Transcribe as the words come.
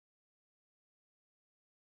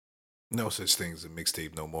No such thing as a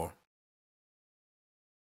mixtape no more.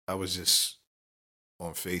 I was just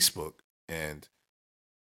on Facebook and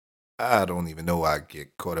I don't even know why I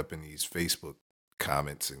get caught up in these Facebook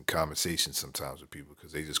comments and conversations sometimes with people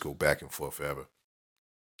because they just go back and forth forever.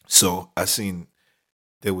 So I seen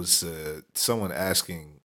there was someone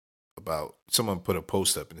asking about someone put a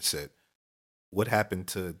post up and it said, "What happened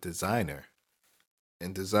to Designer?"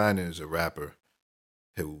 And Designer is a rapper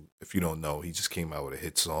who, if you don't know, he just came out with a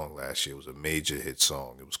hit song last year. It was a major hit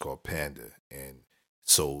song. It was called Panda, and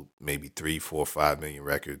sold maybe 3, 4, 5 million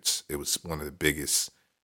records. It was one of the biggest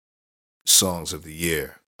songs of the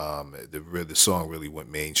year. The song really went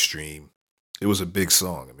mainstream. It was a big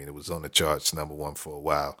song. I mean, it was on the charts, number one for a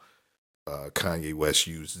while. Kanye West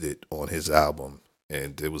used it on his album,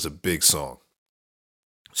 and it was a big song.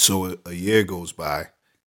 So a year goes by,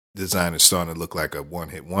 Designer's starting to look like a one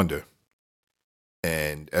hit wonder,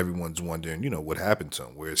 and everyone's wondering, what happened to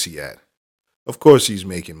him? Where is he at? Of course, he's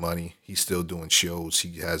making money. He's still doing shows.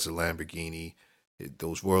 He has a Lamborghini.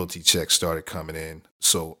 Those royalty checks started coming in.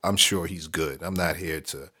 So I'm sure he's good. I'm not here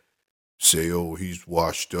to say, oh, he's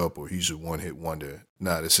washed up or he's a one hit wonder.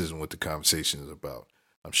 Nah, this isn't what the conversation is about.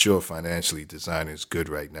 I'm sure financially, Designer is good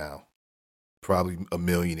right now. Probably a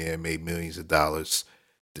millionaire, made millions of dollars,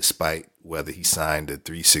 despite whether he signed a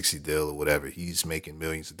 360 deal or whatever. He's making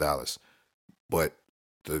millions of dollars. But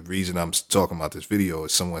the reason I'm talking about this video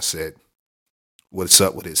is someone said, what's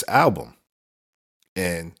up with his album?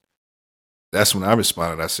 And that's when I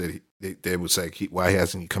responded. I said, they was like, why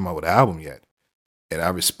hasn't he come out with an album yet? And I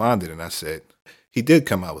responded and I said, he did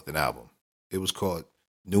come out with an album. It was called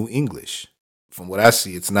New English. From what I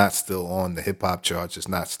see, it's not still on the hip hop charts. It's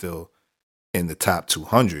not still in the top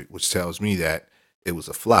 200, which tells me that it was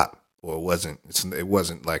a flop or it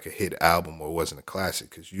wasn't like a hit album or it wasn't a classic.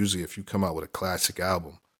 Because usually, if you come out with a classic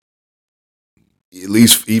album, at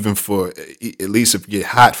least even for at least if you get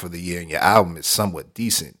hot for the year and your album is somewhat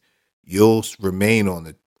decent, you'll remain on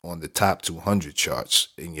the top 200 charts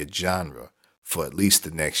in your genre for at least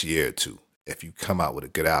the next year or two if you come out with a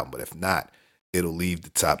good album. But if not, it'll leave the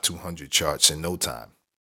top 200 charts in no time.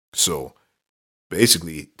 So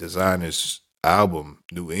basically, Designer's album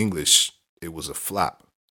New English, it was a flop.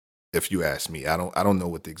 If you ask me, I don't know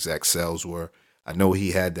what the exact sales were. I know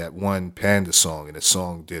he had that one Panda song, and the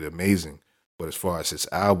song did amazing. But as far as his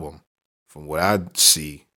album, from what I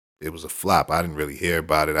see, it was a flop. I didn't really hear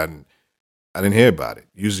about it. I didn't hear about it.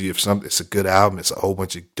 Usually, if something it's a good album, it's a whole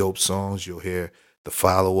bunch of dope songs. You'll hear the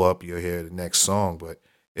follow up. You'll hear the next song. But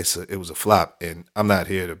it was a flop, and I'm not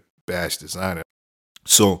here to bash Designer.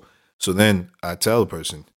 So so then I tell the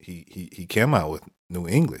person he came out with New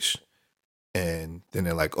English, and then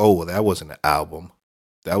they're like, oh well, that wasn't an album,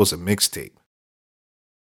 that was a mixtape.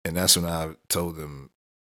 And that's when I told them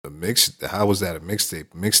a mix. How was that a mixtape?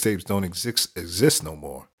 Mixtapes don't exist no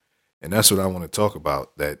more, and that's what I want to talk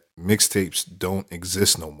about. That mixtapes don't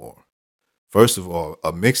exist no more. First of all,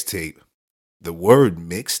 a mixtape. The word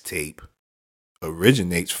mixtape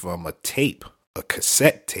originates from a tape, a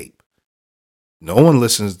cassette tape. No one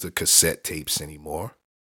listens to cassette tapes anymore.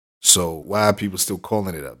 So why are people still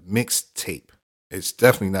calling it a mixtape? It's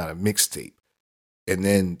definitely not a mixtape. And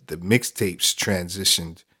then the mixtapes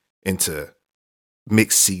transitioned into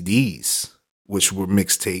mix CDs, which were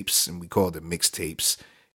mixtapes, and we called it mixtapes.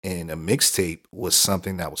 And a mixtape was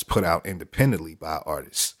something that was put out independently by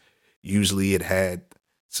artists. Usually it had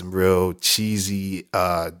some real cheesy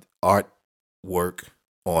artwork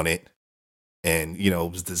on it. And, it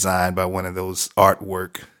was designed by one of those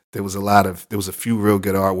artwork. There was a few real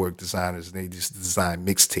good artwork designers, and they just designed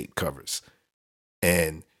mixtape covers.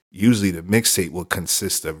 And usually the mixtape will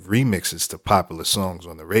consist of remixes to popular songs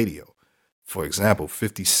on the radio. For example,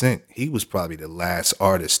 50 Cent, he was probably the last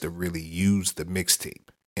artist to really use the mixtape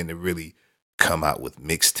and to really come out with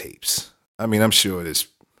mixtapes. I mean, I'm sure there's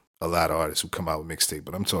a lot of artists who come out with mixtape,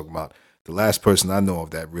 but I'm talking about the last person I know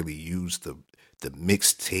of that really used the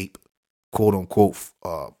mixtape, quote unquote,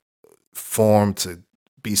 form to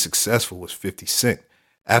be successful was 50 Cent.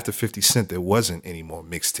 After 50 Cent, there wasn't any more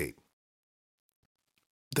mixtape.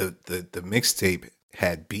 The mixtape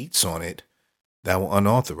had beats on it that were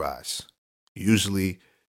unauthorized. Usually,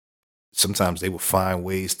 sometimes they would find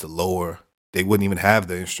ways to lower. They wouldn't even have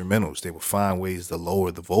the instrumentals. They would find ways to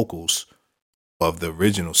lower the vocals of the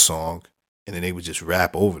original song, and then they would just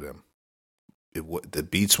rap over them. The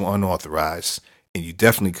beats were unauthorized, and you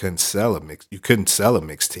definitely couldn't sell a mix. You couldn't sell a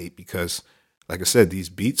mixtape because, like I said, these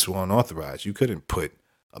beats were unauthorized. You couldn't put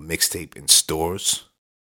a mixtape in stores,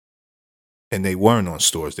 and they weren't on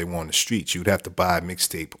stores. They were on the streets. You'd have to buy a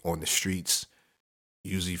mixtape on the streets,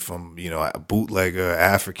 usually from a bootlegger,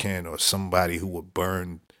 African, or somebody who would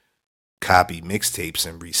burn copy mixtapes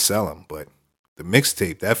and resell them. But the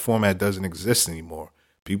mixtape, that format doesn't exist anymore.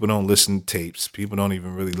 People don't listen to tapes. People don't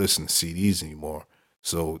even really listen to CDs anymore.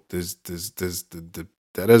 So that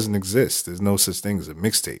doesn't exist. There's no such thing as a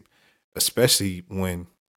mixtape, especially when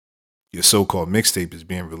your so-called mixtape is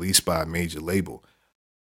being released by a major label.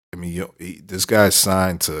 I mean, this guy's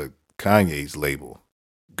signed to Kanye's label,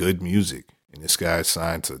 Good Music, and this guy's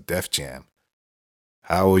signed to Def Jam.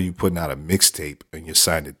 How are you putting out a mixtape and you're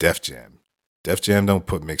signed to Def Jam? Def Jam don't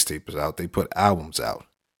put mixtapes out; they put albums out.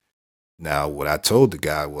 Now, what I told the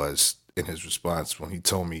guy was in his response when he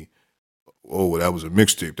told me, "Oh, well, that was a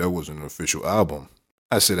mixtape. That wasn't an official album."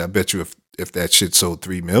 I said, "I bet you if that shit sold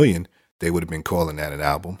 3 million, they would have been calling that an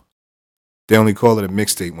album. They only call it a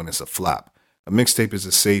mixtape when it's a flop. A mixtape is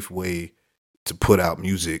a safe way to put out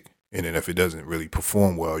music, and then if it doesn't really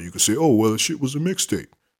perform well, you can say, oh, well, the shit was a mixtape.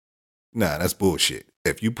 Nah, that's bullshit.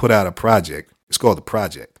 If you put out a project, it's called a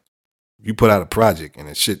project. If you put out a project and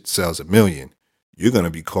the shit sells 1 million, you're going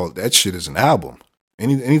to be called, that shit is an album.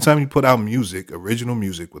 Anytime you put out music, original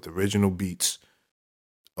music with original beats,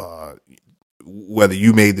 whether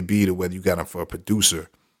you made the beat or whether you got it for a producer,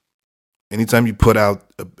 anytime you put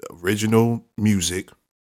out original music,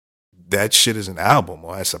 that shit is an album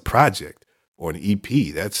or that's a project or an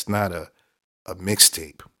EP. That's not a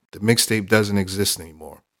mixtape. The mixtape doesn't exist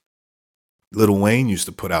anymore. Lil Wayne used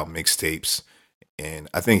to put out mixtapes, and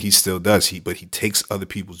I think he still does. But he takes other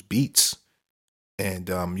people's beats, and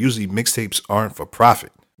usually mixtapes aren't for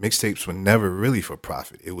profit. Mixtapes were never really for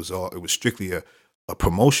profit. It was strictly a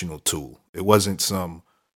promotional tool. It wasn't some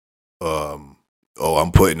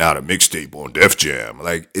I'm putting out a mixtape on Def Jam.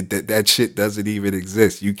 Like that shit doesn't even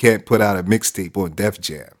exist. You can't put out a mixtape on Def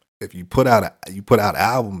Jam. If you put out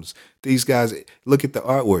albums, these guys look at the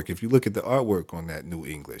artwork. If you look at the artwork on that New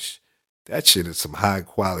English, that shit is some high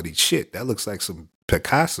quality shit. That looks like some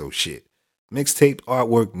Picasso shit. Mixtape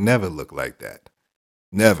artwork never looked like that.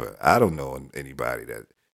 Never. I don't know anybody that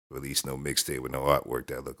released no mixtape with no artwork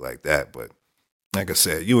that looked like that. But like I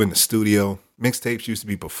said, you in the studio. Mixtapes used to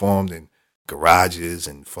be performed in garages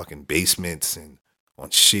and fucking basements and on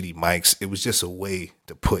shitty mics. It was just a way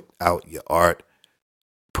to put out your art,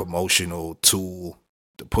 promotional tool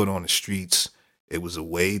to put on the streets. It was a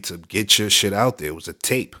way to get your shit out there. It was a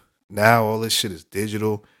tape. Now all this shit is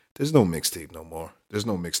digital. There's no mixtape no more. There's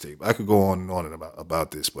no mixtape. I could go on and on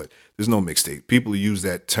about this, but there's no mixtape. People use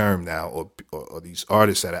that term now, or these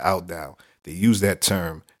artists that are out now, they use that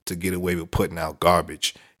term to get away with putting out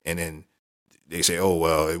garbage, and then they say, oh,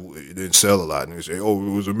 well, it didn't sell a lot. And they say, oh,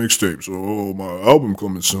 it was a mixtape, so my album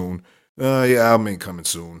coming soon. Your album ain't coming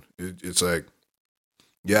soon. It's like,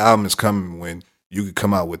 your album is coming when you could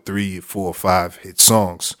come out with 3, 4, 5 hit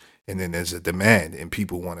songs, and then there's a demand, and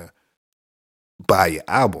people want to buy your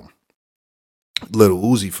album. Lil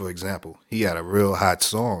Uzi, for example, he had a real hot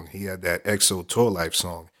song. He had that EXO Tour Life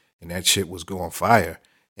song, and that shit was going fire.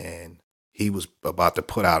 And he was about to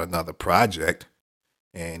put out another project,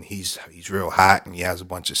 and he's real hot, and he has a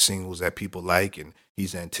bunch of singles that people like, and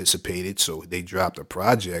he's anticipated. So they dropped a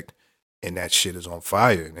project, and that shit is on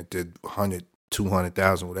fire, and it did 100,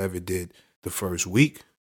 200,000, whatever it did the first week.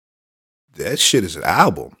 That shit is an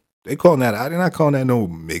album. They're not calling that no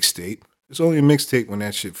mixtape. It's only a mixtape when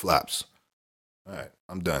that shit flops. All right,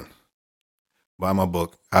 I'm done. Buy my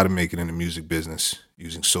book, How to Make It in the Music Business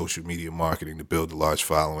Using Social Media Marketing to Build a Large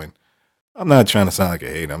Following. I'm not trying to sound like a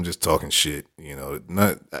hater. I'm just talking shit.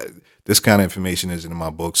 This kind of information isn't in my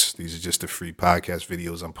books. These are just the free podcast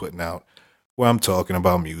videos I'm putting out where I'm talking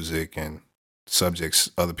about music and subjects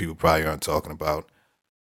other people probably aren't talking about.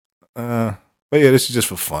 But yeah, this is just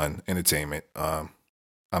for fun, entertainment.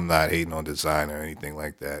 I'm not hating on design or anything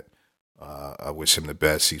like that. I wish him the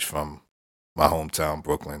best. He's from my hometown,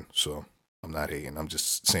 Brooklyn, so I'm not hating. I'm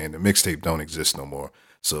just saying the mixtape don't exist no more.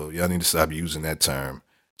 So y'all need to stop using that term.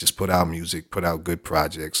 Just put out music, put out good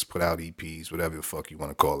projects, put out EPs, whatever the fuck you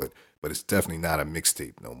want to call it. But it's definitely not a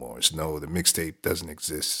mixtape no more. The mixtape doesn't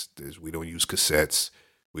exist. We don't use cassettes.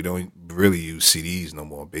 We don't really use CDs no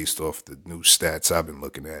more based off the new stats I've been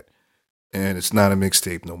looking at. And it's not a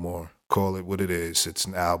mixtape no more. Call it what it is. It's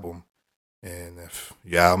an album. And if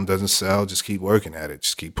your album doesn't sell, just keep working at it.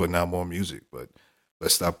 Just keep putting out more music. But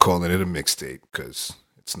let's stop calling it a mixtape because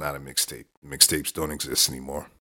it's not a mixtape. Mixtapes don't exist anymore.